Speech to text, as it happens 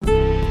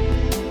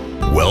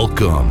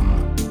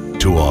Welcome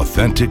to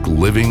Authentic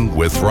Living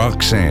with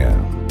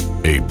Roxanne,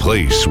 a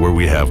place where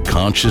we have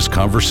conscious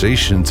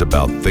conversations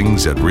about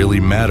things that really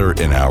matter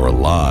in our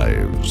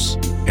lives.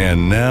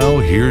 And now,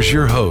 here's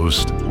your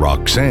host,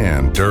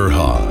 Roxanne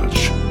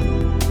Derhaj.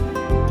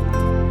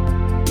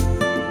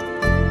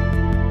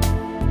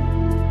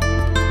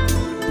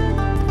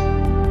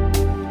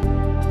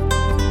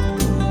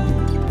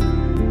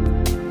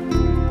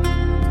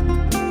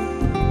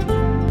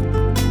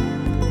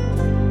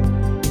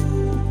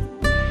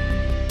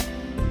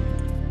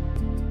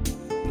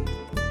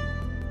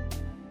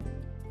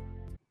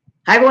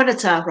 Hi, everyone.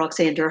 It's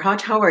Roxanne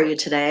Derhaj. How are you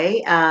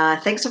today?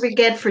 Thanks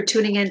again for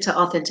tuning in to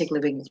Authentic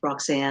Living with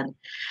Roxanne.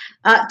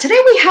 Today,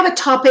 we have a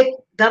topic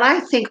that I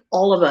think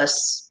all of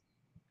us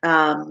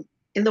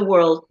in the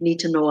world need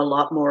to know a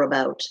lot more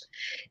about.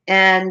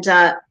 And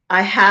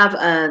I have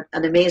an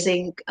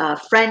amazing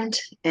friend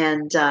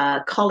and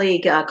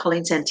colleague,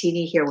 Colleen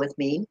Santini, here with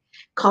me.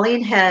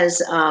 Colleen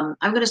has, I'm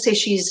going to say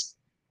she's,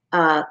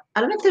 I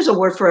don't know if there's a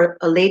word for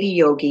a lady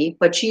yogi,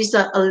 but she's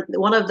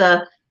one of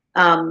the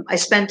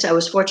I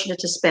was fortunate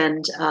to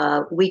spend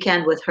a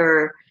weekend with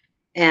her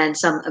and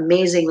some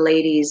amazing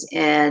ladies,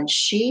 and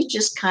she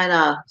just kind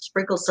of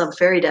sprinkled some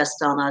fairy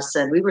dust on us,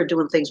 and we were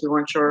doing things we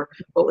weren't sure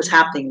what was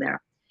happening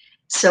there.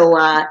 So,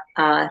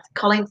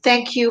 Colleen,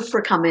 thank you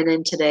for coming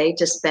in today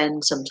to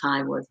spend some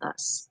time with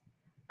us.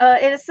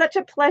 It is such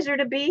a pleasure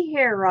to be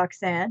here,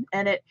 Roxanne,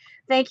 and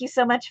thank you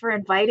so much for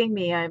inviting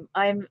me.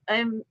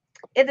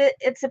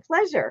 It's a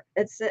pleasure.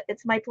 It's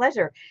my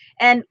pleasure.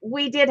 And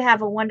we did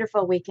have a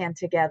wonderful weekend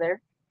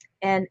together,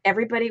 and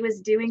everybody was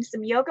doing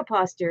some yoga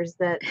postures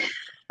that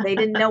they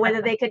didn't know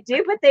whether they could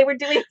do, but they were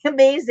doing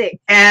amazing.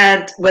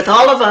 And with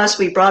all of us,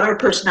 we brought our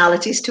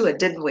personalities to it,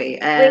 didn't we?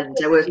 And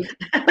there was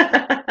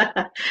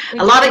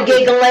a lot of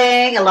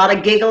giggling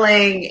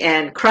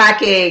and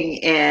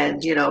cracking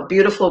and,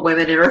 beautiful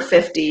women in our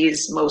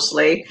 50s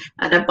mostly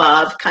and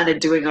above kind of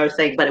doing our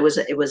thing, but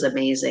it was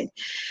amazing.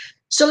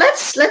 So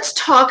let's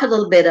talk a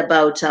little bit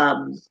about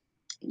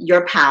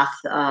your path,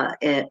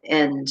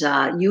 and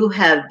you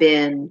have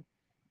been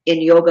in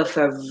yoga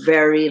for a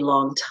very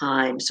long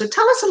time. So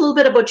tell us a little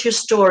bit about your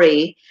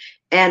story,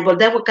 and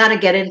then we're going to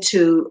get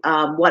into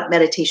what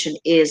meditation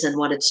is and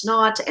what it's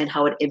not, and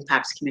how it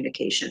impacts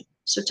communication.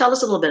 So tell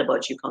us a little bit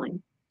about you, Colleen.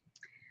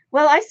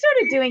 Well, I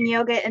started doing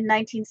yoga in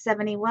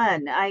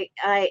 1971. I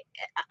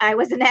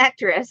was an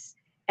actress,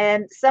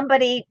 and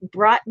somebody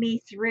brought me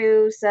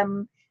through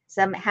some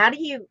how do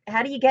you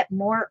get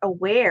more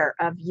aware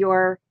of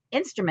your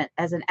instrument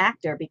as an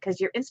actor,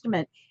 because your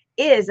instrument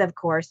is, of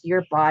course,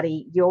 your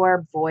body,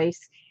 your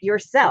voice,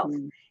 yourself.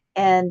 Mm-hmm.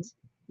 And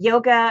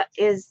yoga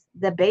is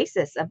the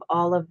basis of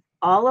all of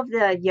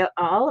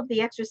the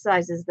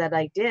exercises that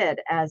I did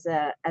as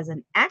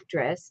an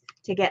actress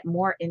to get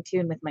more in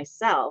tune with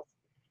myself.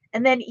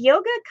 And then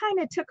yoga kind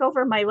of took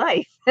over my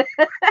life.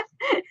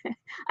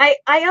 I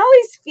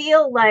always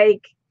feel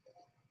like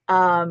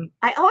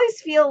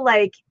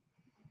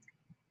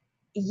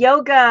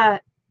yoga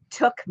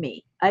took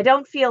me. I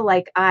don't feel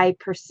like I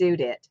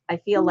pursued it. I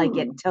feel like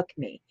it took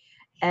me.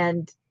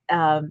 And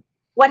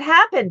what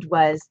happened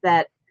was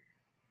that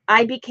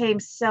I became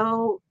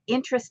so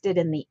interested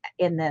in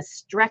the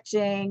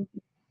stretching.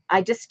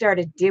 I just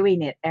started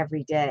doing it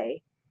every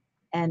day.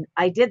 And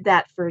I did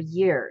that for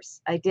years.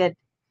 I did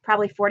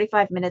probably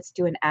 45 minutes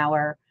to an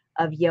hour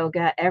of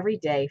yoga every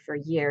day for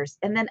years.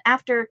 And then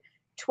after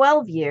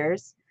 12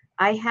 years,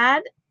 I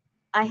had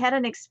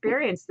an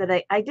experience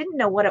that I didn't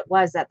know what it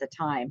was at the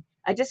time.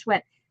 I just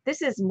went,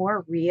 this is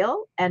more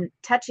real and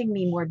touching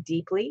me more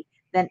deeply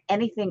than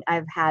anything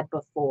I've had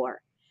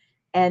before.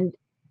 And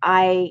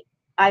I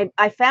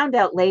found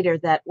out later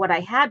that what I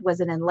had was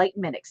an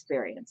enlightenment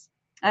experience.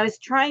 I was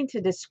trying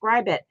to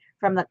describe it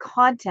from the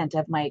content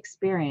of my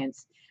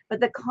experience,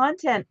 but the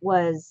content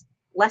was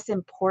less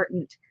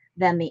important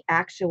than the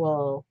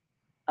actual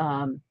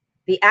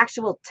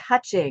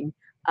touching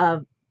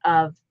of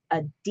a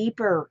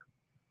deeper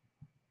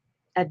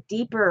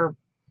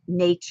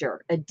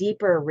nature, a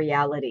deeper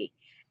reality.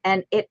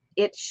 And it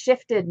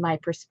shifted my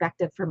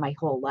perspective for my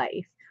whole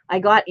life. I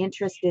got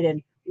interested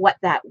in what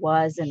that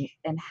was and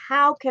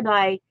how could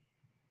I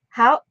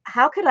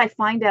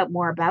find out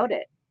more about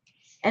it.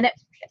 And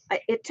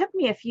it took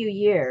me a few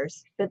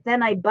years, but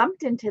then I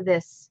bumped into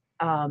this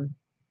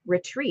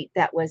retreat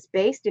that was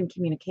based in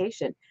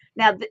communication.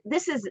 Now,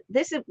 this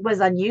was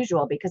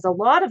unusual because a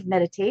lot of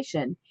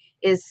meditation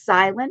is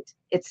silent,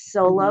 it's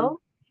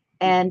solo,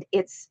 and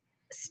it's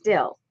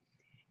still.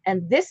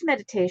 And this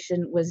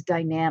meditation was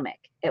dynamic,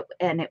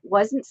 and it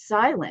wasn't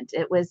silent.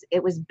 It was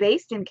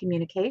based in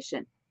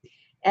communication.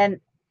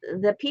 And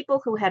the people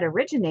who had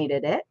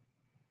originated it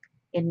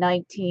in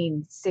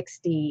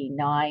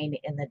 1969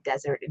 in the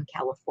desert in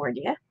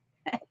California,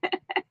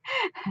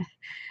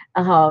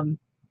 a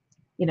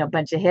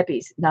bunch of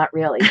hippies, not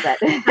really,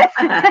 but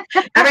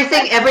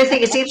everything,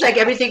 it seems like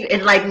everything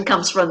enlightened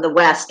comes from the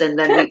West, and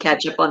then we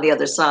catch up on the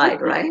other side,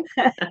 right?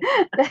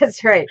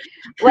 That's right.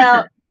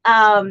 Well,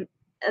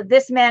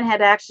 this man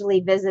had actually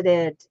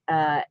visited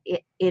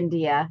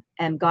India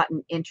and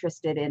gotten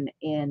interested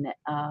in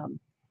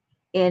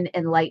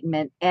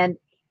enlightenment, and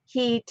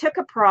he took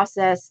a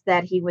process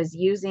that he was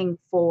using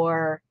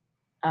for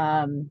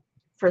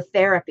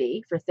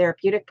therapy, for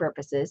therapeutic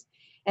purposes,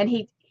 and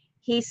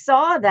he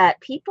saw that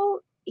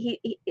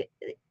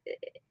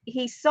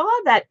he saw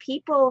that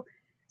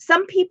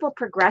some people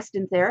progressed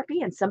in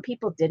therapy and some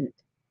people didn't.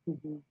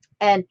 Mm-hmm.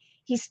 And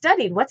he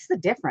studied what's the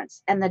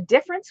difference, and the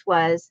difference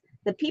was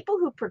the people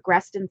who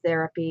progressed in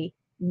therapy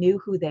knew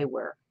who they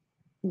were.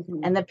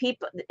 Mm-hmm. And the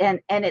people, and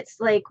it's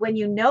like when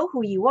you know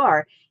who you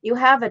are, you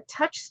have a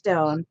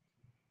touchstone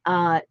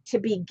to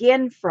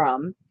begin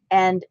from,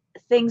 and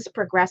things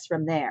progress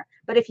from there.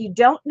 But if you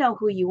don't know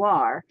who you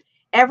are,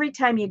 every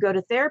time you go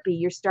to therapy,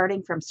 you're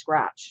starting from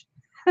scratch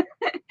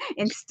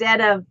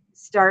instead of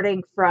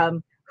starting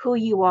from who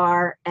you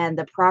are and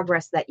the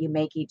progress that you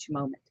make each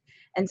moment.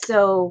 And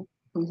so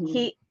Mm-hmm.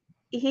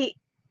 he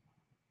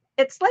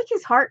it's like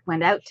his heart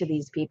went out to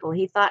these people.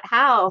 He thought,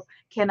 how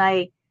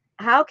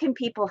can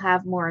people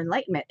have more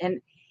enlightenment?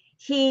 And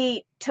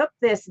he took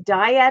this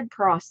dyad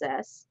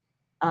process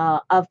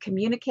of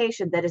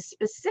communication that is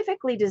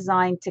specifically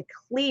designed to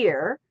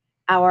clear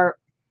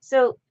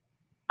so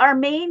our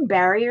main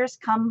barriers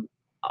come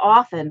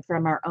often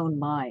from our own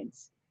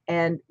minds,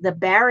 and the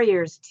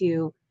barriers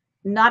to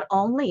not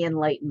only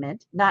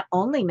enlightenment, not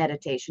only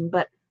meditation,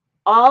 but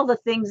all the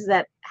things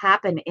that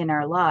happen in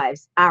our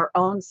lives, our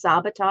own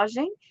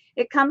sabotaging,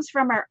 it comes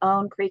from our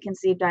own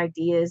preconceived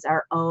ideas,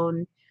 our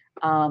own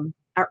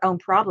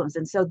problems.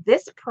 And so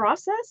this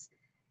process,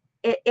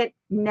 it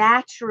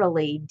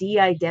naturally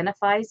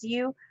de-identifies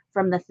you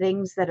from the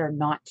things that are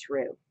not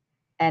true.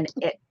 And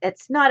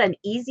it's not an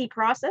easy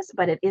process,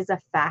 but it is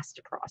a fast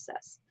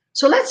process.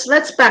 So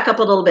let's back up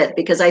a little bit,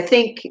 because I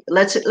think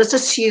let's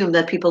assume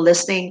that people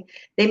listening,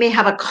 they may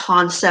have a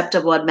concept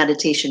of what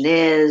meditation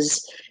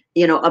is,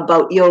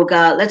 about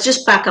yoga. Let's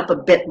just back up a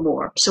bit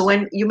more. So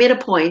when you made a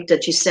point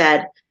that you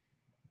said,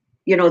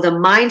 the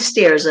mind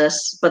steers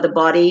us, but the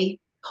body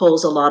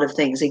holds a lot of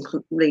things,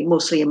 including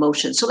mostly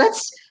emotions. So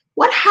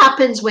what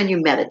happens when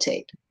you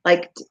meditate?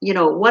 Like,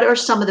 what are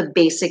some of the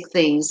basic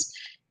things?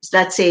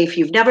 Let's say if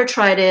you've never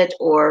tried it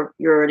or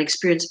you're an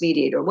experienced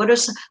mediator,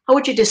 how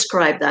would you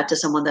describe that to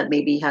someone that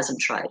maybe hasn't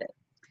tried it?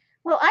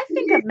 Well, I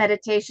think of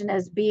meditation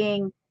as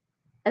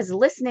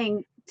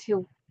listening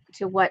to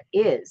what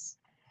is,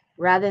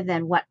 rather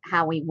than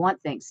how we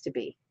want things to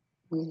be.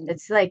 Mm-hmm.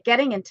 It's like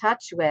getting in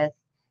touch with,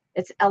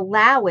 it's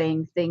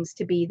allowing things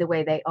to be the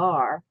way they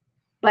are,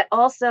 but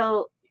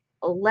also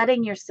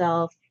letting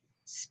yourself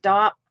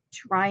stop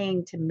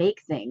trying to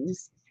make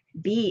things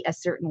be a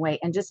certain way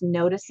and just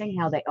noticing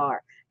how they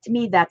are. To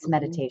me, that's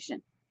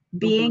meditation.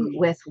 Being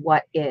with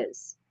what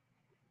is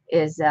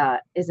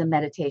a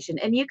meditation.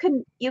 And you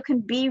can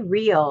be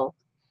real,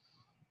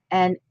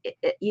 and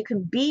you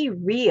can be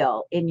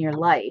real in your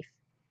life,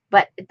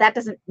 but that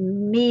doesn't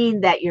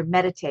mean that you're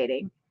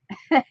meditating.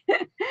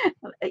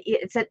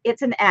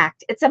 It's an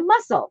act. It's a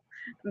muscle.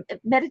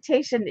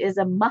 Meditation is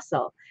a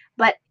muscle,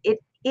 but it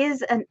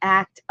is an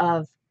act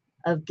of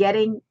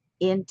getting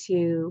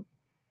into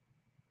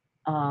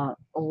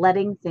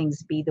letting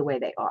things be the way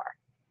they are.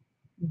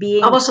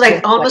 Being almost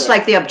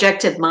like the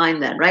objective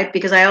mind then, right?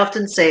 Because I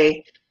often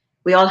say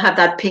we all have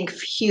that pink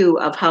hue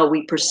of how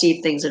we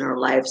perceive things in our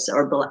lives,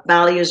 our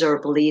values or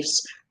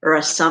beliefs or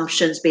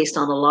assumptions based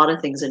on a lot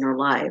of things in our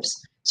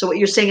lives. So what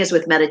you're saying is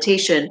with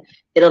meditation,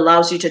 it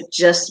allows you to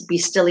just be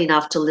still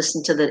enough to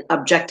listen to the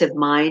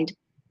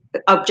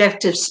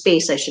objective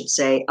space, I should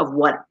say, of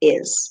what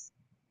is.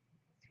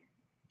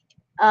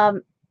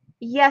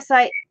 Yes,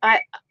 I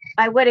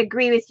would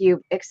agree with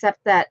you, except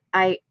that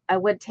I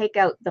would take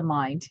out the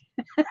mind.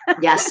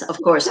 Yes, of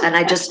course. And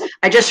I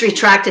just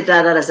retracted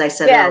that as I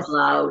said it Yes. out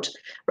loud.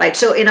 Right.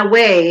 So in a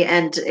way,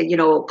 and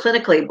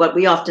clinically, what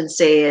we often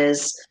say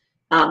is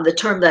the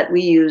term that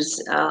we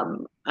use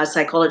as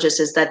psychologists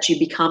is that you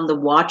become the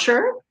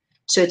watcher.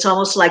 So it's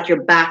almost like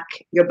you're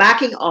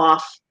backing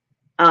off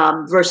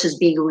versus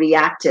being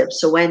reactive.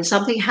 So when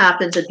something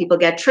happens and people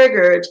get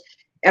triggered,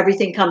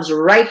 everything comes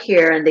right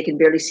here and they can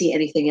barely see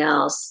anything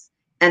else.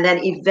 And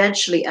then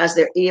eventually, as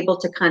they're able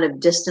to kind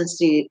of distance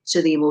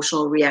to the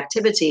emotional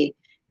reactivity,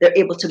 they're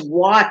able to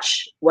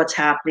watch what's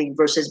happening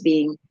versus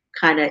being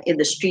kind of in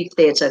the street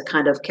theater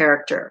kind of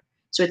character.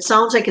 So it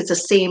sounds like it's the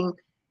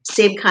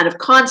same kind of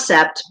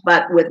concept,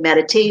 but with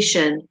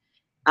meditation.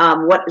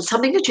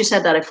 Something that you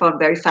said that I found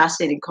very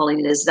fascinating,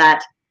 Colleen, is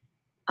that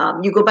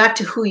you go back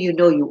to who you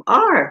know you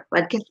are.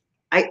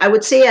 I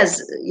would say,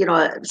 as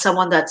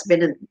someone that's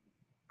been in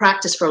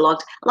practice for a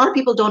lot of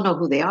people don't know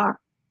who they are.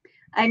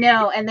 I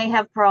know, and they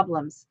have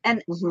problems.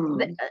 And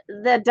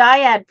the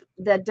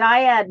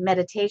dyad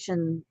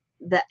meditation,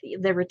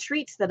 the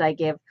retreats that I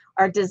give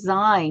are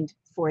designed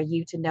for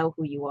you to know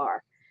who you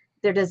are.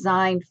 They're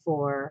designed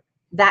for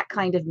that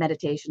kind of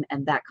meditation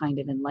and that kind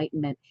of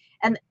enlightenment.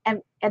 And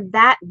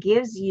that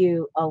gives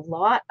you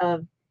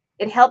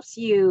it helps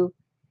you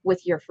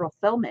with your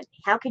fulfillment.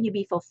 How can you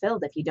be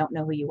fulfilled if you don't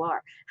know who you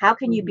are? How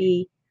can you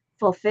be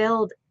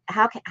fulfilled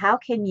how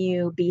can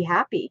you be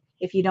happy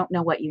if you don't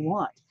know what you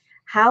want?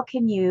 How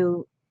can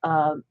you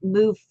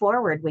move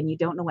forward when you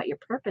don't know what your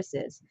purpose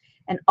is?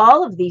 And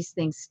all of these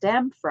things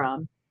stem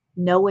from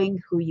knowing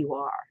who you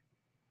are.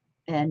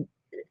 And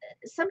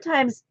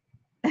sometimes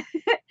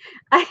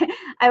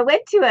I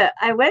went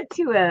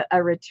to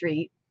a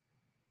retreat.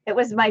 It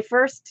was my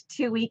first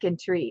 2 week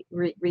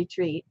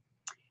retreat,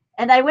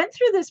 and I went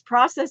through this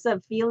process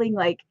of feeling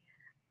like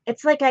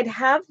it's like I'd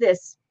have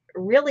this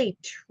really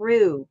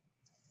true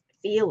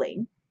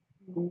feeling,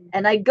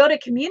 and I'd go to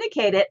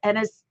communicate it, and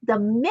as the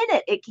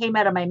minute it came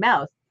out of my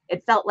mouth,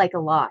 it felt like a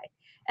lie.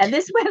 And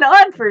this went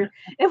on for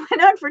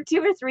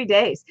 2 or 3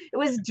 days. It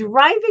was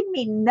driving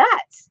me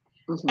nuts.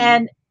 Mhm.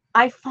 And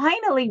I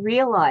finally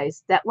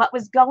realized that what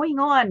was going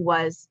on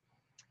was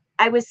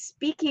I was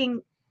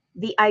speaking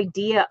the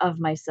idea of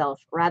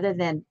myself rather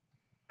than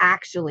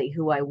actually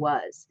who I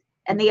was.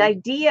 And the Mhm.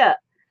 idea,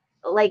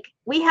 like,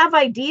 we have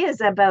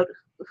ideas about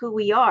who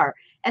we are,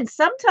 and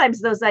sometimes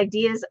those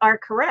ideas are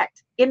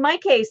correct. In my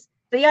case,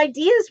 the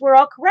ideas were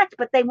all correct,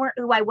 but they weren't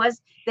who I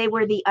was. They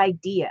were the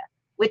idea,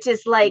 which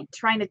is like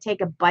trying to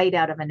take a bite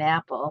out of an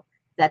apple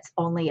that's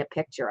only a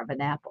picture of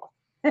an apple.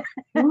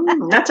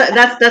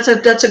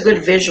 That's a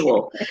good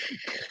visual.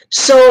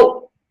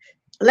 So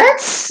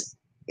let's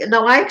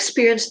now I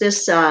experienced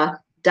this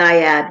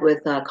dyad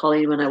with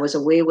Colleen when I was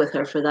away with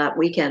her for that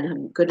weekend.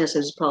 And goodness, it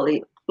was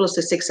probably close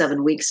to 6,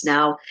 7 weeks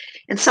now.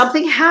 And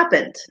something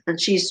happened, and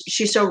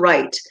she's so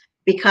right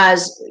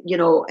because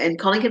and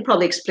Colleen can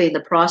probably explain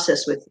the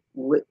process with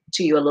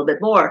to you a little bit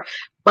more.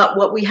 But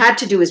what we had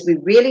to do is we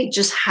really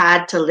just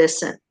had to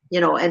listen.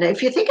 And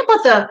if you think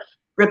about the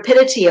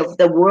rapidity of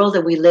the world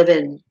that we live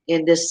in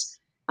this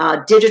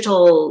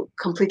digital,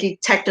 completely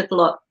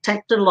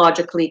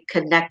technologically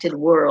connected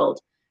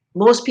world.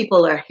 Most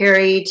people are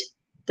harried,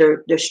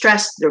 they're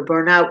stressed, they're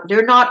burnout.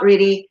 They're not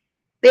really.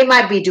 They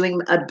might be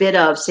doing a bit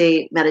of,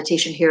 say,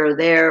 meditation here or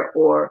there,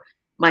 or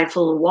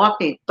mindful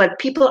walking, but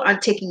people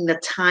aren't taking the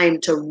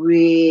time to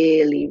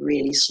really,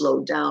 really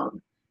slow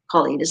down.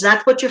 Colleen, is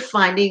that what you're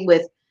finding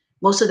with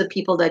most of the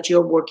people that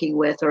you're working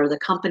with, or the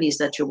companies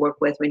that you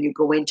work with, when you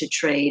go in to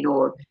train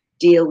or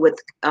deal with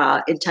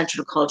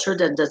intentional culture?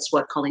 Then that's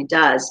what Colleen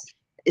does.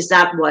 Is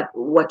that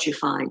what you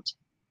find?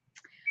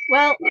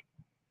 Well,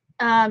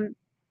 um,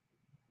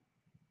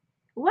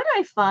 what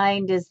I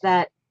find is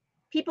that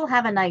people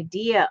have an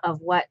idea of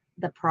what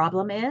the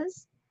problem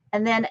is,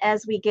 and then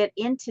as we get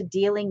into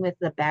dealing with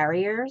the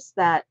barriers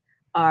that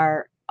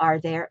are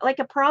there, like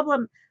a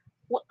problem,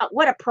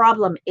 what a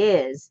problem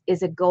is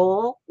a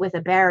goal with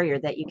a barrier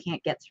that you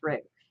can't get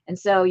through. And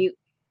so you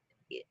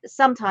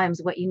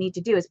sometimes what you need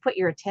to do is put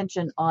your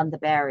attention on the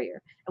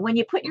barrier. And when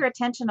you put your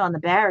attention on the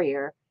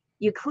barrier,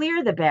 you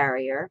clear the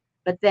barrier,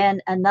 but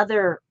then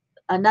another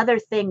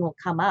thing will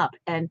come up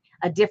and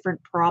a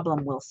different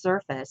problem will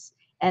surface.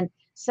 And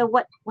so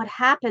what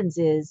happens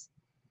is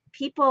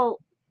people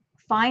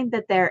find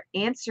that they're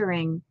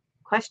answering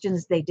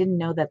questions they didn't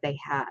know that they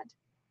had.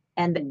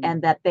 And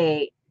that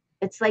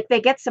it's like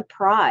they get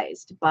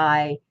surprised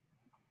by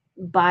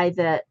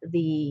the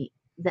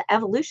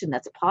evolution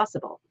that's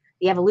possible,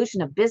 the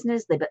evolution of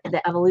business,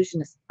 the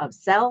evolution of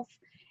self,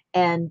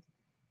 and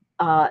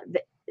uh,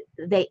 th-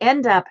 they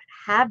end up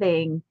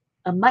having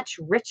a much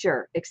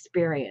richer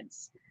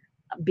experience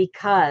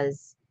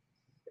because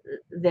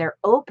they're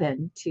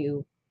open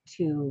to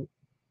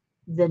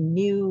the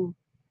new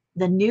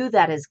the new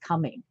that is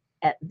coming,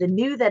 the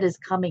new that is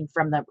coming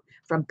from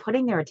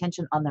putting their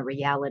attention on the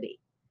reality.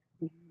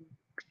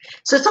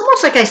 So it's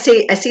almost like I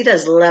see it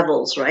as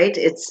levels, right?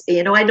 It's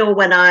I know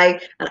when I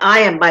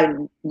am by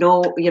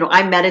no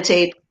I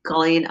meditate,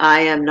 Colleen.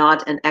 I am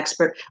not an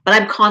expert, but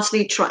I'm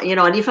constantly trying.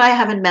 And if I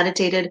haven't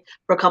meditated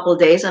for a couple of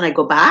days and I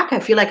go back, I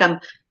feel like I'm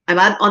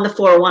out on the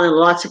 401 and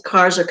lots of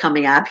cars are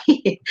coming at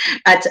me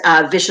at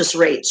vicious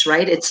rates,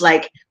 right? It's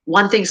like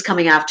one thing's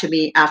coming after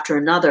me after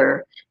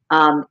another,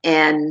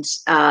 and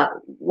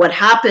what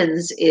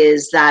happens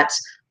is that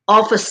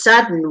all of a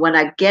sudden, when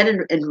I get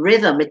in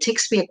rhythm, it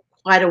takes me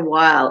quite a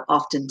while,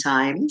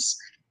 oftentimes,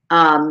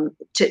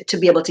 to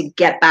be able to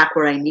get back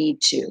where I need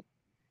to.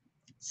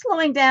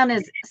 Slowing down.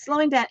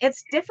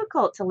 It's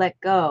difficult to let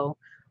go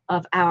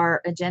of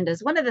our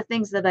agendas. One of the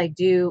things that I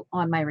do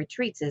on my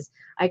retreats is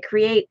I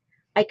create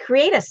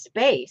a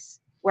space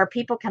where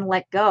people can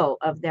let go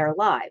of their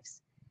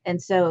lives. And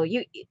so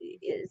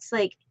it's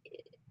like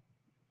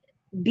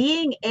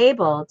being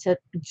able to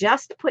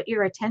just put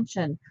your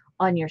attention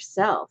on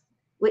yourself.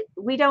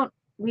 We don't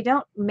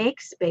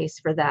make space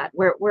for that.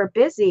 We're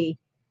busy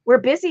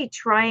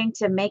trying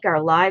to make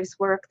our lives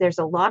work. There's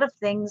a lot of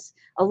things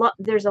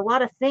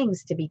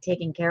to be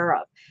taken care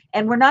of.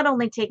 And we're not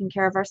only taking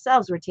care of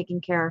ourselves, we're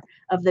taking care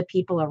of the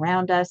people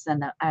around us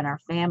and our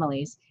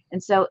families.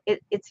 And so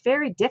it's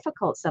very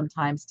difficult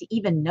sometimes to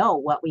even know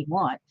what we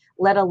want,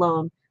 let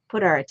alone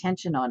put our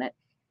attention on it.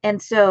 And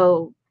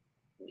so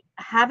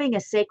having a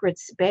sacred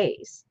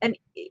space, and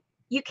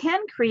you can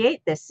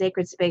create this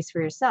sacred space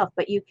for yourself,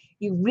 but you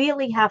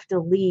really have to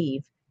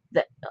leave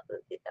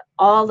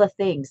all the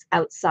things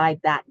outside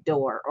that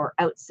door or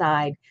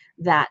outside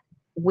that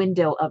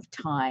window of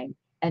time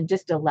and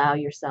just allow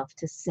yourself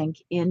to sink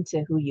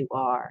into who you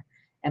are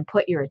and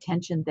put your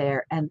attention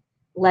there and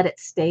let it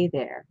stay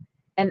there.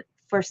 And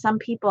for some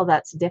people,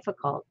 that's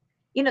difficult.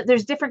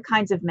 There's different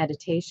kinds of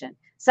meditation.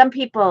 Some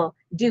people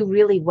do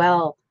really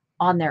well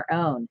on their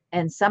own,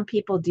 and some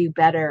people do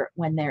better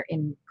when they're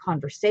in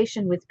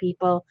conversation with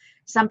people.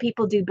 Some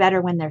people do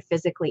better when they're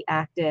physically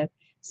active.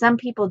 Some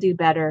people do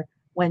better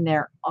when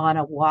they're on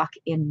a walk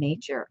in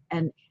nature.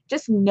 And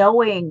just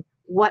knowing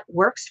what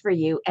works for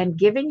you and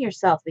giving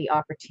yourself the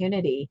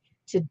opportunity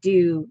to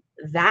do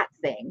that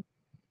thing.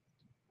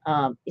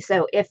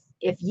 So if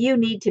you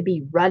need to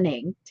be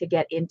running to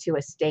get into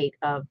a state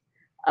of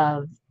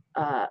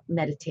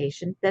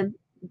meditation, then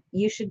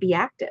you should be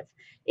active.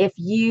 If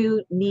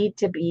you need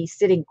to be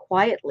sitting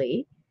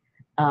quietly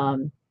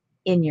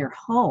in your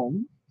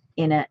home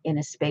in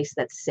a space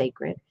that's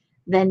sacred,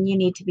 then you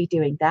need to be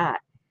doing that.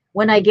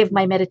 When I give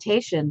my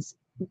meditations,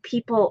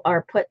 people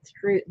are put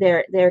through,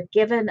 they're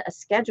given a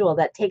schedule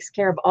that takes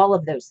care of all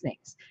of those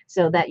things,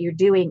 so that you're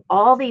doing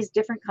all these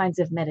different kinds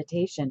of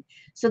meditation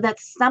so that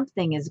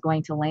something is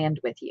going to land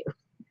with you.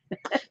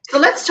 So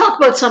let's talk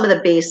about some of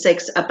the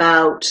basics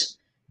about,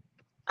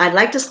 I'd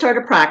like to start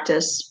a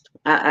practice.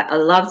 I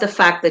love the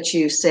fact that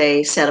you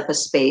say set up a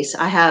space.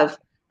 I have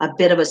a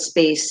bit of a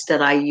space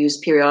that I use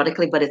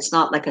periodically, but it's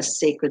not like a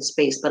sacred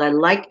space. But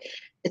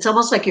it's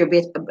almost like you're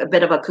a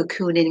bit of a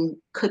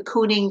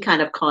cocooning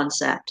kind of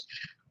concept.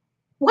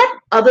 What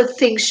other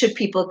things should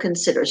people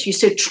consider? So you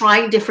said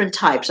trying different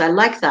types. I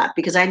like that,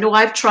 because I know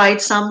I've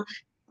tried some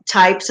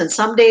types, and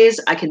some days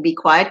I can be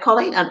quiet,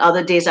 Colleen, and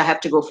other days I have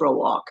to go for a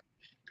walk.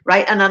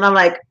 Right. And then I'm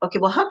like, okay,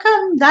 well, how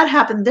come that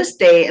happened this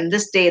day and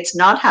this day it's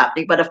not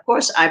happening? But of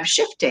course, I'm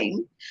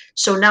shifting.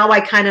 So now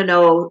I kind of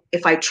know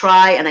if I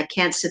try and I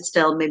can't sit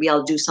still, maybe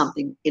I'll do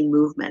something in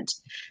movement.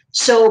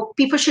 So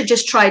people should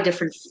just try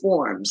different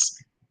forms.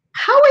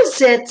 How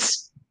is it,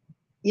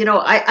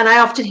 I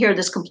often hear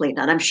this complaint,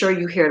 and I'm sure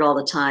you hear it all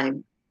the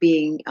time,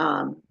 being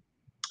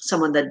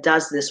someone that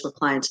does this with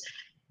clients.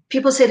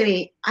 People say to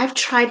me, I've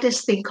tried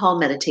this thing called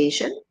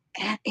meditation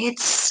and it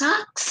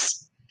sucks.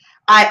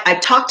 I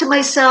talk to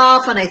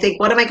myself and I think,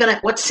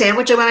 what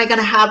sandwich am I going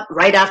to have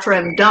right after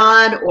I'm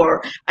done?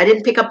 Or I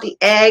didn't pick up the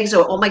eggs,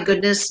 or, oh my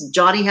goodness,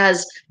 Johnny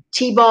has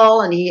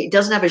T-ball and he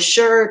doesn't have his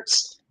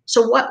shirts.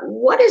 So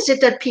what is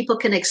it that people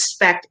can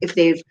expect if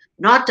they've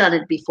not done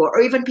it before,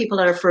 or even people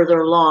that are further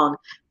along,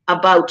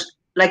 about,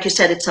 like you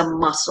said, it's a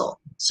muscle.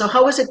 So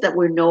how is it that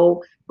we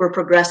know we're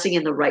progressing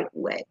in the right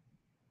way?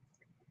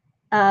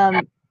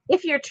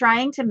 If you're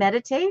trying to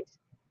meditate,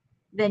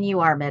 then you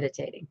are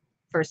meditating,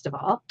 first of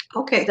all.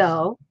 Okay.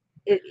 So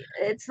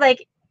it's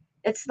like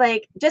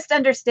just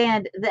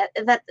understand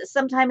that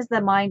sometimes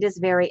the mind is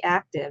very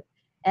active,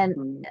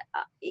 and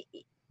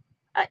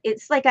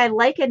it's like, I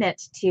liken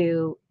it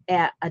to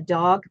a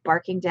dog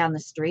barking down the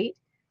street.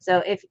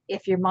 So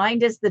if your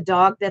mind is the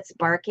dog that's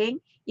barking,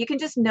 you can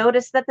just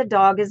notice that the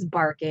dog is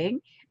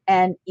barking,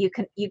 and you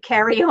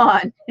carry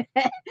on.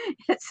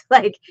 It's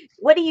like,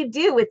 what do you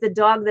do with the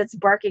dog that's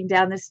barking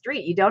down the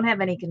street? You don't have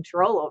any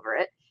control over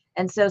it.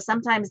 And so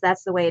sometimes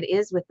that's the way it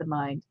is with the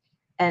mind.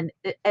 And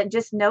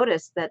just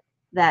notice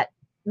that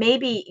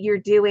maybe you're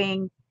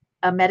doing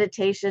a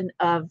meditation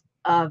of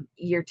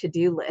your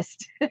to-do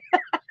list.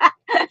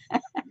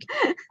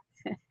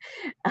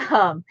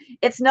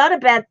 It's not a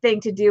bad thing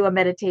to do a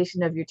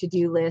meditation of your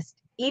to-do list,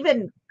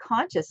 even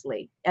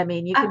consciously. I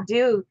mean, you can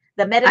do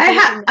the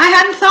meditation. I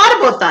hadn't thought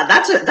about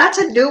that. That's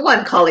a new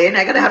one, Colleen.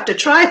 I'm gonna have to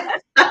try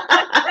that.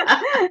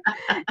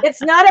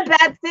 It's not a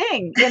bad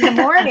thing in the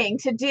morning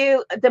to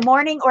do, the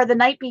morning or the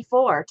night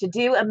before, to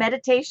do a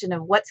meditation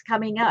of what's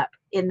coming up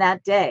in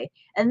that day.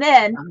 And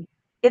then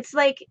it's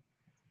like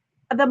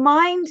the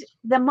mind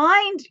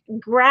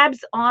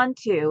grabs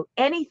onto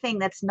anything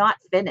that's not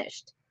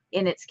finished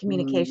in its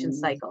communication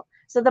cycle.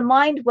 So the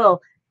mind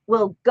will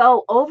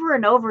go over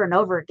and over and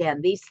over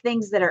again these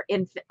things that are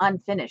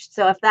unfinished.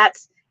 So if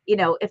that's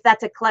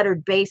a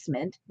cluttered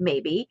basement,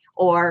 maybe,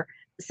 or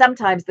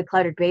sometimes the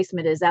cluttered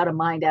basement is out of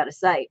mind, out of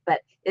sight, but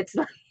it's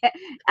like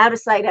out of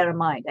sight, out of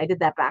mind. I did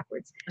that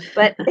backwards.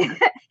 But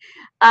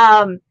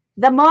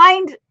the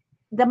mind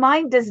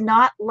does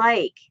not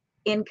like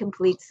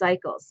incomplete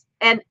cycles.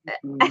 And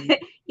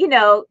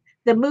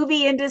the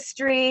movie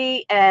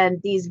industry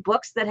and these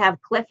books that have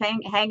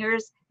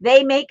cliffhangers,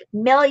 they make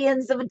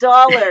millions of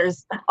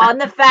dollars on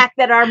the fact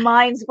that our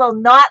minds will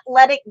not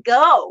let it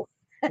go.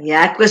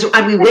 Yeah, because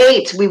we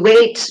wait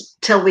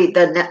till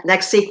the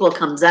next sequel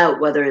comes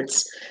out, whether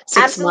it's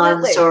 6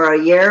 months or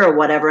a year or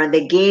whatever, and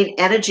they gain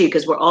energy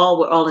because we're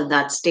all in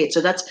that state. So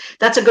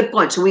that's a good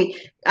point. So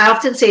I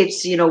often say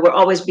it's, we're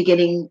always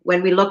beginning,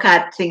 when we look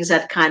at things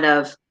that kind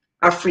of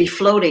are free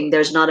floating,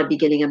 there's not a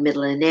beginning, a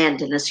middle, and an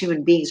end. And as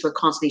human beings, we're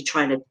constantly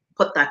trying to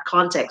put that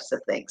context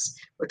of things.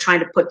 We're trying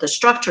to put the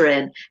structure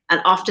in,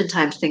 and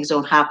oftentimes things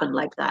don't happen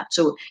like that.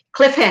 So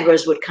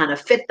cliffhangers would kind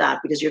of fit that,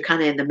 because you're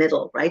kind of in the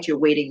middle, right? You're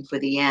waiting for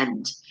the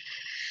end.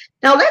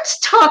 Now let's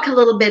talk a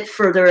little bit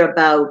further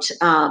about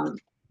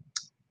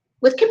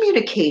with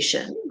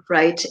communication,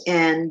 right,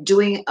 and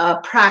doing a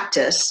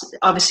practice,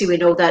 obviously we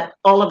know that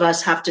all of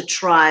us have to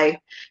try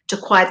to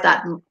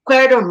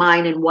quiet our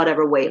mind in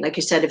whatever way. Like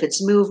you said, if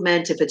it's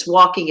movement, if it's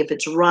walking, if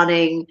it's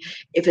running,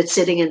 if it's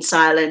sitting in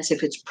silence,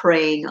 if it's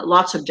praying,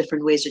 lots of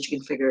different ways that you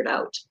can figure it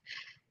out.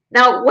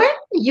 Now, when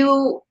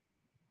you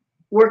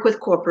work with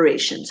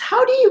corporations,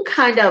 how do you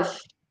kind of,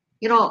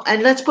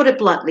 and let's put it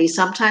bluntly,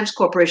 sometimes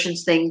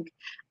corporations think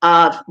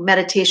of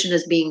meditation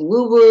as being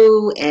woo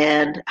woo.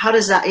 And how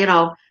does that,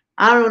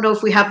 I don't know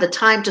if we have the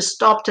time to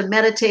stop to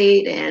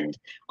meditate and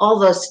all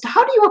those.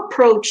 How do you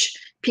approach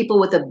people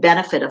with the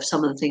benefit of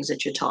some of the things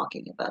that you're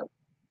talking about?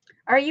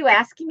 Are you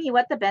asking me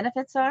what the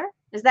benefits are?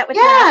 Is that what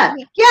you're Yeah, asking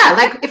me? yeah.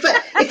 Like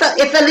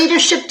if a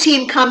leadership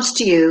team comes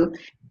to you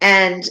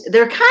and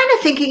they're kind of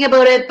thinking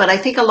about it, but I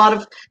think a lot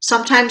of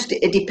sometimes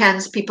it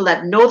depends. People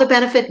that know the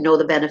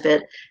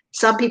benefit.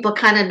 Some people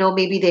kind of know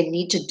maybe they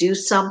need to do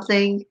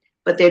something,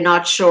 but they're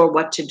not sure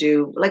what to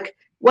do. Like,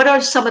 what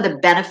are some of the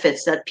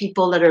benefits that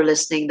people that are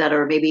listening that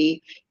are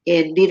maybe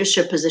in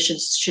leadership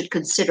positions should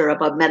consider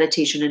about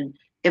meditation and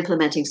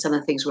implementing some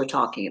of the things we're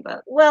talking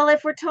about? Well,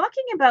 if we're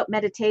talking about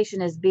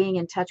meditation as being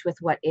in touch with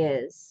what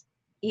is,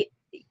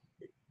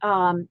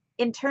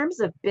 in terms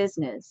of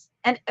business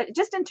and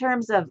just in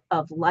terms of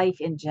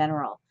life in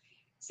general,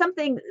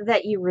 something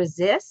that you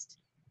resist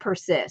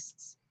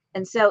persists.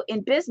 And so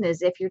in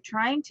business, if you're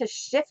trying to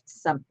shift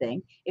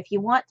something, if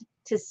you want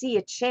to see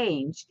a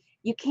change,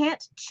 you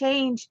can't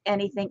change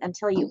anything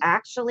until you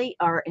actually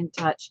are in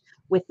touch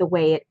with the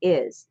way it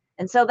is.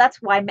 And so that's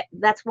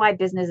why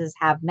businesses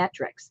have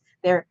metrics.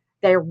 They're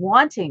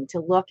wanting to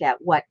look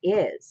at what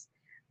is.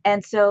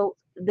 And so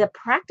the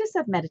practice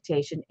of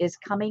meditation is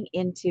coming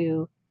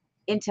into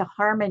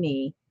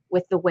harmony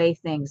with the way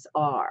things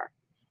are.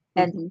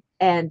 And Hmm.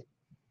 and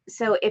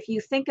so if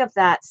you think of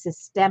that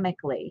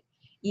systemically,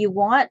 you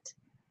want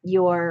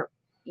your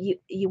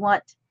you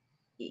want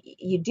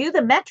you do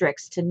the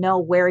metrics to know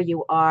where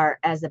you are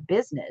as a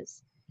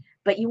business,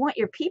 but you want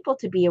your people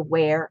to be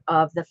aware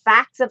of the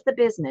facts of the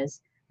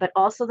business, but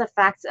also the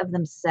facts of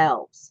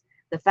themselves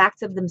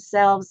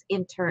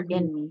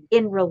Hmm.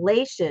 in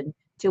relation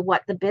to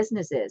what the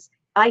business is.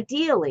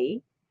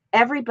 Ideally,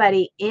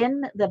 everybody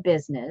in the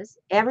business,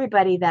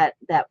 everybody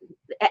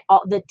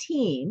the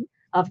team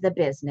of the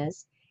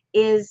business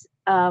is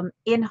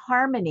in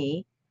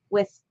harmony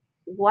with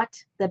what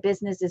the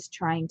business is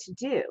trying to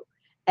do.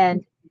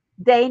 And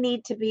they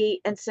need to be,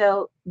 and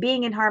so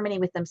being in harmony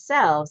with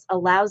themselves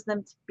allows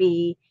them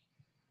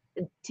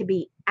to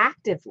be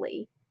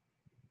actively,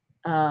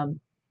 um,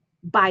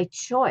 by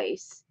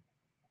choice,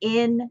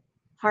 in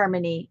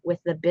harmony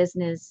with the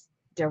business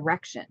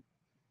direction.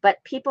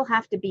 But people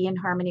have to be in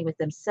harmony with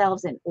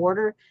themselves in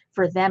order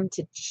for them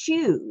to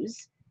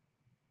choose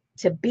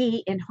to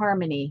be in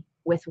harmony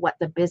with what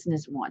the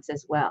business wants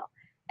as well.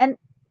 And,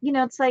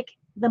 it's like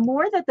the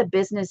more that the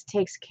business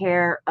takes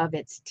care of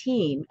its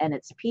team and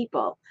its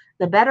people,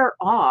 the better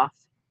off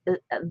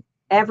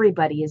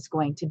everybody is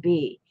going to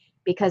be,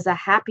 because a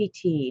happy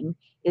team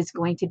is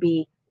going to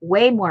be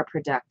way more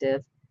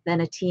productive than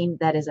a team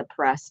that is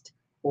oppressed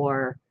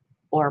or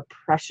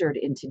pressured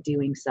into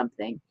doing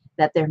something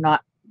that they're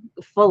not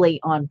fully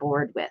on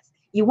board with.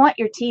 You want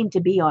your team to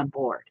be on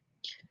board.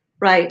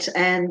 Right.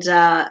 And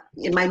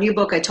in my new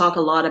book, I talk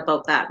a lot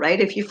about that,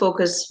 right? If you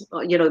focus,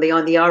 on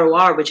the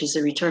ROR, which is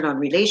the return on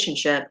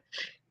relationship,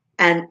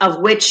 and of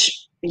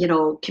which,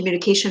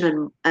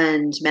 communication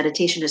and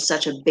meditation is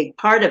such a big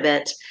part of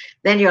it,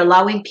 then you're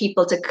allowing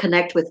people to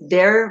connect with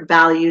their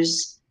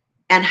values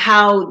and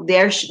how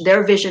their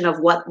vision of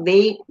what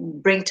they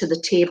bring to the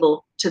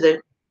table to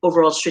the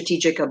overall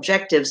strategic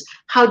objectives,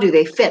 how do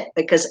they fit?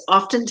 Because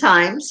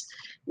oftentimes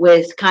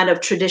with kind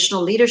of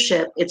traditional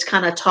leadership, it's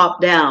kind of top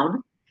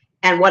down,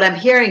 and what I'm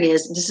hearing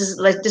is this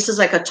is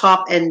like a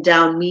top and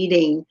down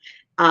meeting,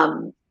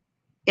 um,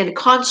 in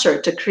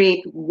concert to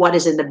create what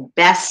is in the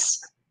best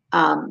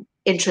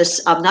interests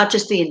of not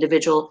just the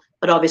individual,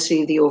 but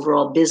obviously the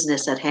overall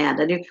business at hand.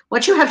 And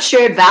once you have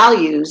shared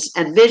values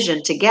and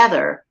vision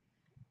together,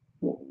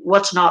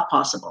 what's not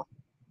possible?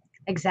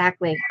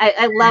 Exactly.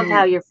 I love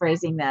how you're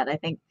phrasing that. I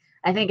think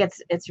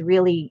it's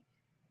really,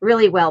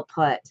 really well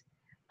put.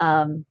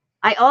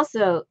 I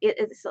also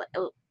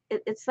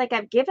it's like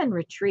I've given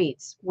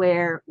retreats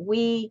where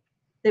the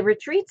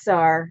retreats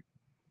are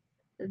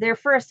they're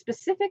for a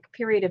specific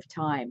period of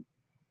time.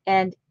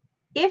 And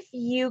if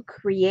you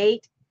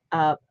create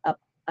a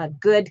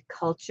good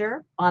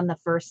culture on the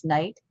first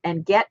night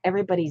and get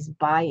everybody's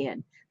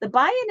buy-in, the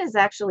buy-in is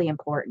actually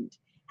important.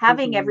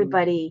 Having Mm-hmm.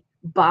 everybody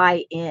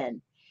buy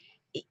in,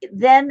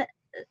 then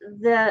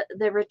the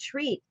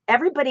retreat,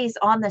 everybody's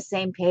on the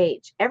same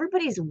page,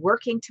 everybody's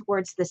working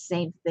towards the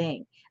same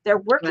thing.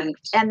 Right.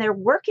 They're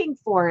working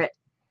for it,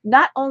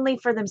 not only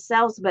for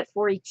themselves but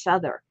for each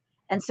other.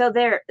 And so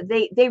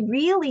they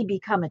really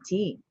become a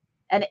team.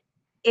 And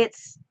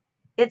it's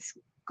it's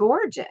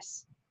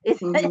gorgeous.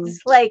 Mm-hmm.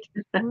 It's like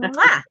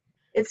mwah,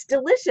 it's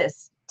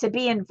delicious to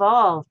be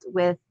involved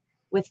with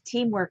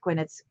teamwork when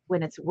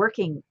it's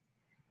working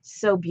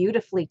so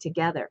beautifully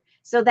together.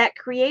 So that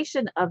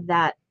creation of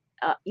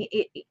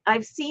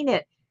I've seen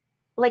it.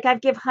 Like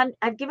I've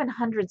given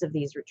hundreds of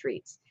these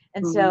retreats,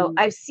 and so Mhm.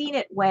 I've seen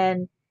it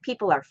when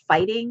people are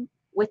fighting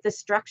with the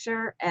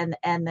structure and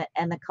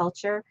the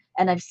culture,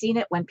 and I've seen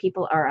it when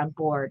people are on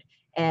board,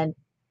 and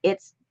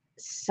it's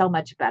so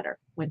much better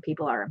when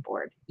people are on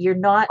board. You're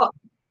not Oh,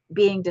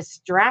 being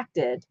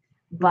distracted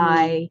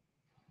mhm.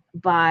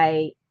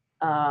 by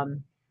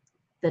um,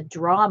 the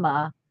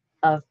drama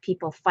of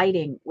people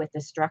fighting with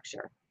the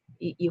structure.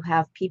 You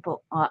have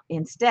people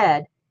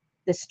instead,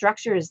 the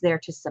structure is there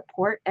to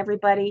support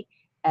everybody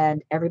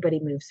and everybody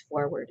moves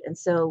forward. And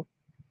so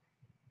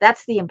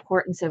that's the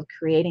importance of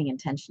creating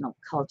intentional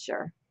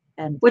culture.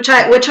 And Which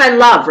I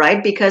love,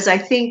 right? Because I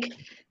think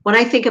when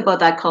I think about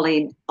that,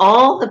 Colleen,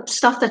 all the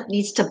stuff that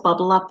needs to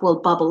bubble up will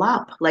bubble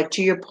up. Like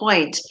to your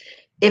point,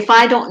 if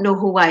I don't know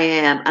who I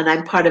am and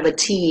I'm part of a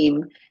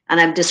team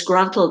and I'm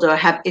disgruntled or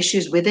have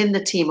issues within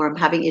the team or I'm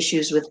having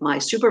issues with my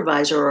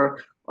supervisor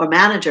or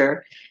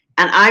manager,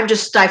 and I'm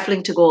just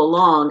stifling to go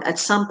along, at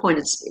some point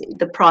it's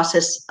the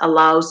process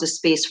allows the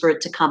space for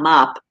it to come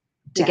up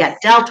to get yes,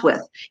 dealt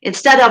with.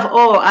 Instead of,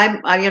 oh,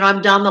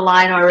 I'm down the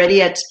line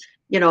already at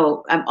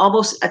I'm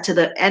almost to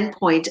the end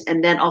point,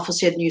 and then all of a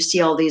sudden you see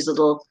all these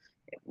little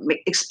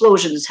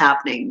explosions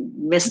happening,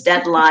 missed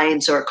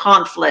deadlines or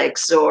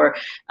conflicts, or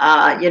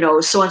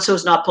so and so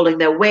is not pulling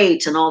their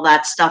weight, and all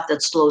that stuff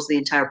that slows the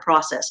entire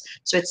process.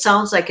 So it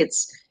sounds like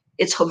it's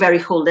very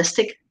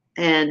holistic,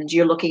 and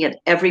you're looking at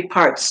every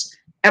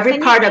and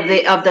you part of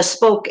the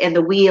spoke and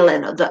the wheel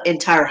and the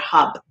entire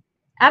hub.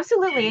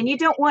 absolutely, and you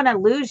don't want to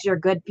lose your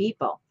good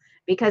people,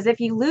 because if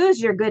you lose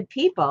your good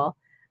people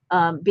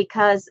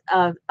because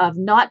of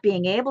not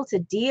being able to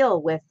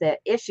deal with the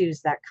issues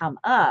that come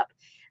up,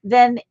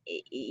 then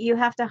you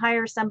have to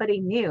hire somebody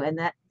new, and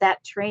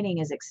that training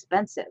is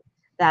expensive.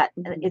 That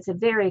Mhm. it's a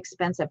very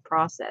expensive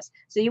process.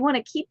 So you want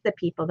to keep the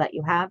people that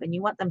you have, and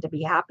you want them to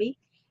be happy,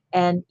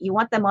 and you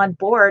want them on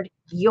board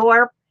you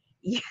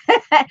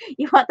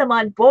want them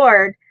on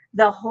board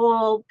the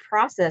whole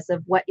process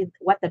of what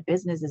the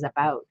business is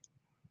about.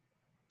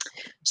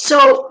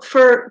 So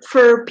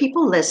for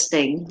people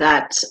listening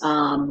that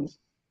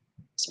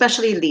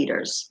especially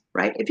leaders,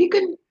 right? If you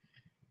can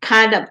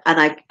kind of,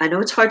 and I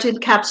know it's hard to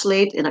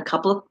encapsulate in a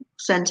couple of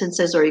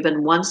sentences or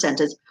even one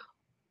sentence,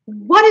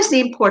 what is the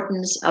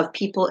importance of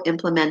people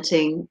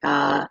implementing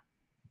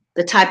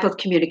the type of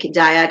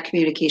dyad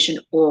communication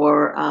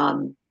or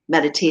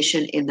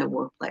meditation in their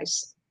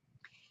workplace?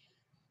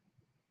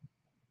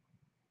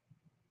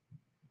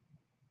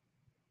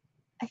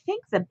 I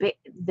think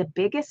the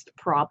biggest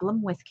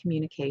problem with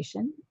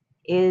communication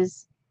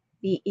is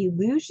the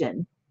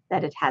illusion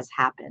that it has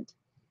happened.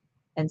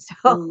 And so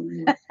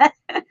Mm.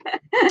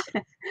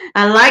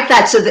 I like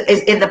that. So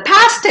in the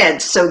past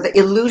tense, so the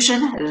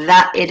illusion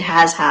that it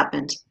has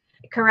happened.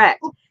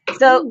 correct.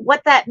 So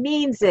what that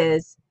means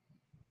is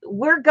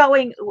we're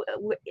going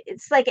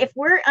it's like if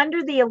we're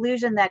under the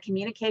illusion that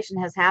communication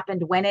has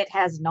happened when it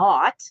has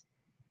not,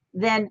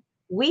 then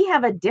we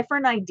have a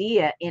different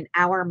idea in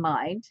our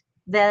mind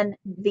than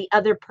the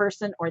other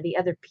person or the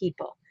other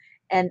people.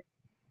 And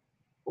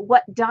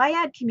what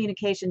dyad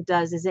communication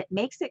does is it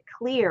makes it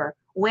clear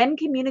when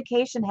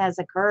communication has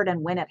occurred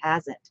and when it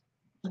hasn't.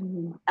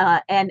 Mhm.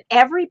 And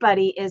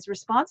everybody is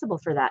responsible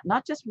for that,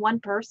 not just one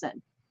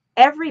person.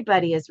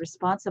 Everybody is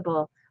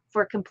responsible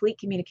for complete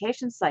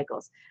communication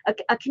cycles.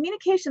 A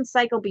communication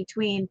cycle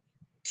between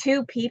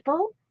two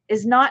people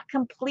is not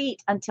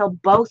complete until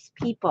both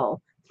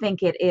people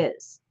think it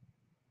is.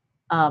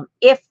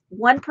 If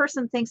one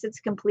person thinks it's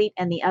complete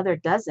and the other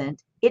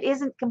doesn't, it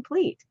isn't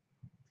complete.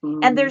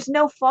 And Mm. there's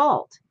no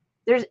fault.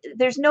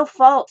 There's no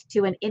fault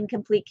to an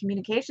incomplete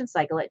communication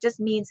cycle. It just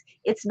means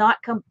it's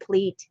not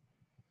complete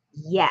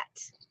yet.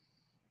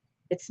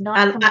 It's not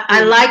I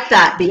complete like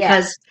that yet.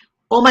 because,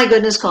 oh my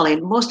goodness,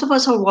 Colleen, most of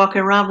us are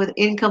walking around with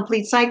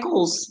incomplete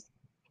cycles.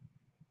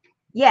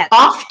 Yet.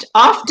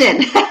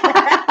 Often.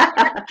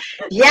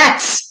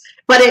 Yes.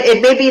 But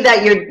it may be that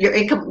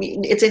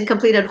it's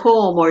incomplete at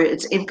home, or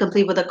it's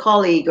incomplete with a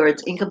colleague, or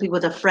it's incomplete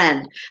with a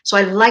friend. So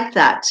I like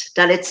that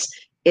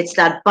it's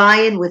that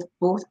buy-in with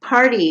both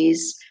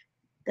parties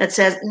that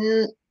says,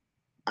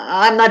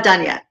 I'm not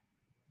done yet.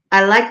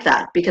 I like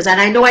that because, and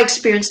I know I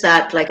experienced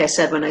that, like I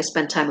said, when I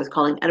spent time with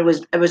Colleen, and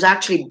it was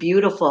actually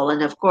beautiful.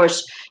 And of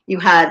course, you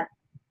had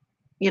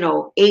 8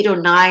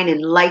 or 9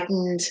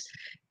 enlightened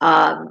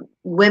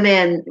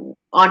women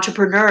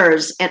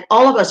entrepreneurs, and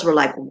all of us were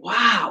like,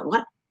 "Wow,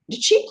 what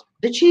did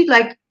she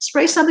like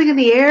spray something in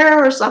the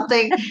air or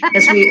something?"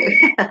 Because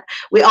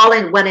we all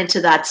went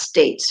into that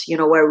state,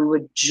 where we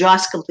were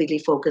just completely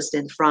focused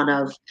in front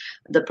of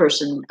the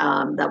person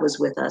that was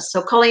with us.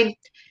 So, Colleen,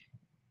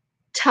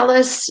 tell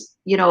us,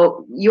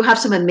 you have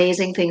some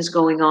amazing things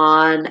going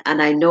on,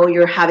 and I know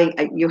you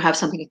have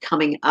something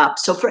coming up.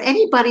 So for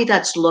anybody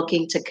that's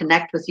looking to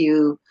connect with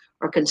you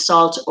or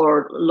consult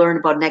or learn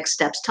about next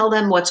steps, tell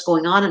them what's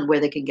going on and where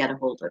they can get a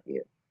hold of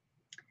you.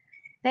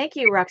 Thank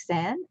you,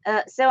 Roxanne.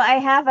 So I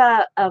have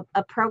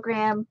a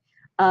program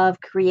of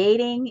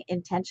creating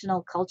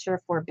intentional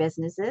culture for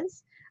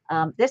businesses.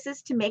 This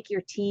is to make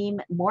your team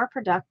more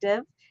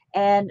productive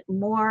and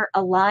more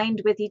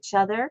aligned with each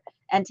other,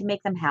 and to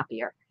make them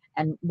happier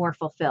and more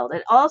fulfilled.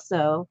 It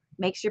also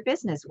makes your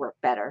business work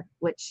better,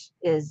 which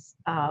is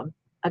a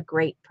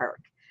great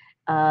perk.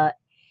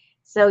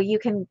 So you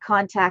can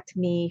contact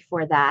me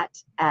for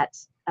that at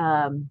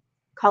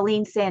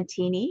Colleen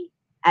Santini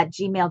at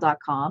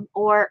gmail.com,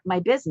 or my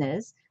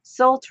business,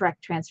 Soul Trek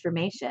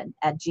Transformation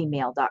at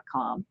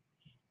gmail.com.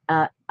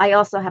 I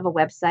also have a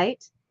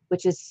website,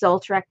 which is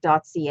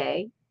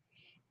soultrek.ca.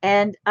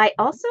 And I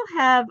also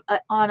have,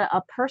 on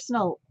a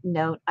personal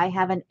note, I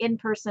have an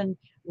in-person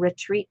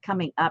retreat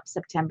coming up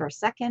September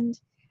 2nd.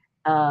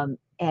 And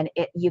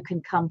you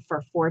can come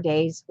for 4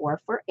 days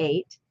or for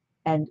 8.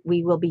 And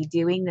we will be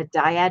doing the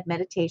dyad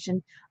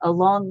meditation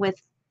along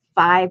with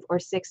 5 or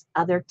 6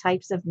 other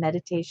types of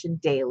meditation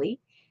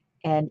daily.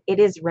 And it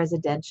is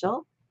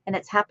residential, and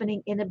it's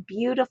happening in a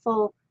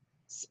beautiful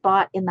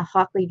spot in the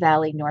Hockley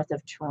Valley north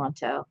of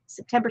Toronto,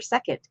 September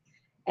 2nd.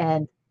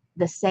 And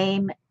the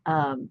same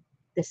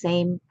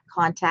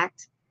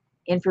contact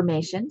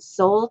information,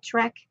 Soul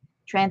Trek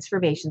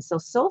Transformation. So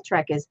Soul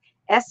Trek is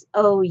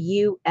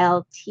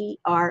SOULTREK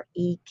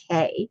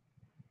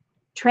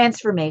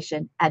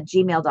transformation at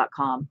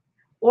gmail.com,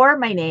 or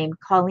my name,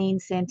 Colleen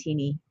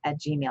Santini at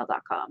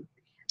gmail.com.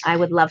 I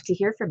would love to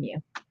hear from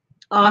you.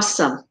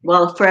 Awesome.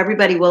 Well, for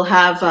everybody, we'll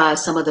have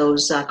some of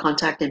those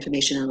contact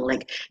information in the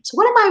link. So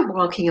what am I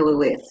walking away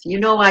with?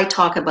 I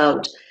talk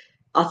about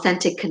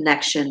authentic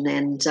connection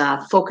and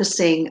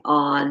focusing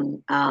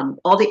on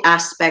all the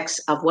aspects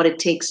of what it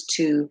takes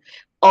to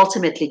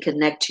ultimately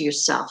connect to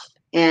yourself.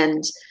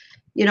 And,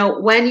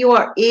 when you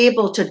are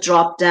able to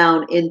drop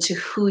down into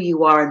who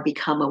you are and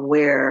become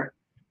aware,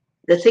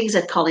 the things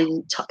that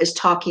Colleen is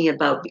talking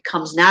about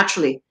becomes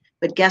naturally.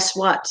 But guess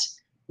what?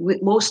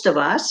 Most of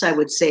us, I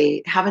would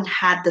say, haven't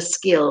had the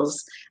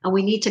skills, and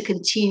we need to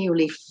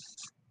continually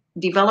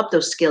develop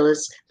those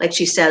skills, like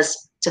she says,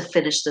 to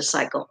finish the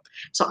cycle.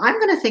 So I'm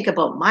going to think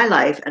about my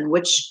life and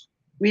which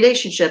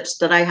relationships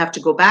that I have to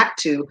go back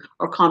to,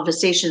 or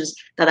conversations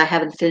that I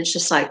haven't finished the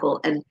cycle,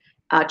 and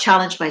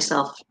challenge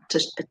myself to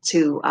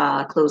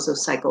close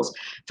those cycles.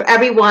 For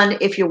everyone,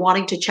 if you're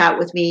wanting to chat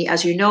with me,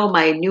 as you know,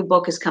 my new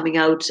book is coming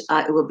out.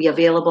 It will be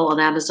available on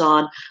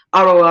Amazon,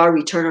 ROR,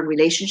 Return on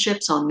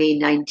Relationships, on May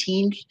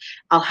 19th.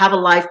 I'll have a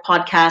live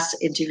podcast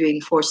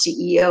interviewing 4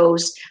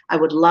 CEOs. I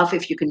would love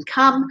if you can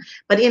come.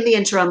 But in the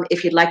interim,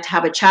 if you'd like to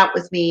have a chat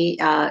with me,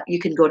 you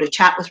can go to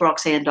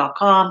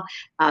chatwithroxanne.com.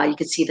 You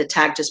can see the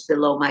tag just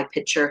below my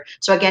picture.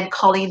 So again,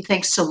 Colleen,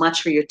 thanks so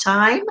much for your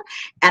time.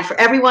 And for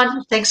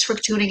everyone, thanks for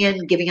tuning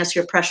in, giving us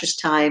your precious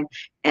time.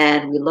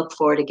 And we look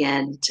forward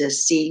again to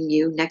seeing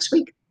you next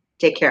week.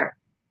 Take care.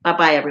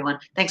 Bye-bye, everyone.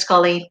 Thanks,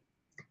 Colleen.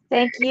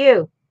 Thank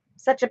you.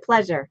 Such a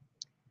pleasure.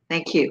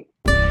 Thank you.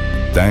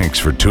 Thanks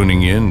for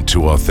tuning in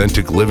to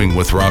Authentic Living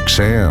with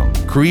Roxanne,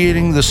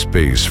 creating the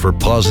space for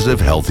positive,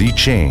 healthy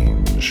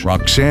change.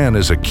 Roxanne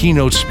is a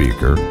keynote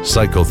speaker,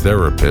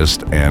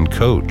 psychotherapist, and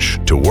coach.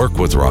 To work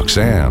with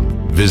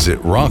Roxanne, visit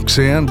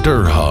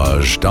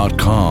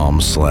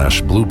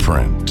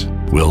roxannederhaj.com/blueprint.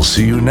 We'll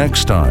see you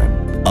next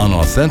time on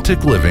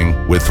Authentic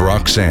Living with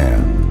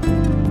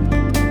Roxanne.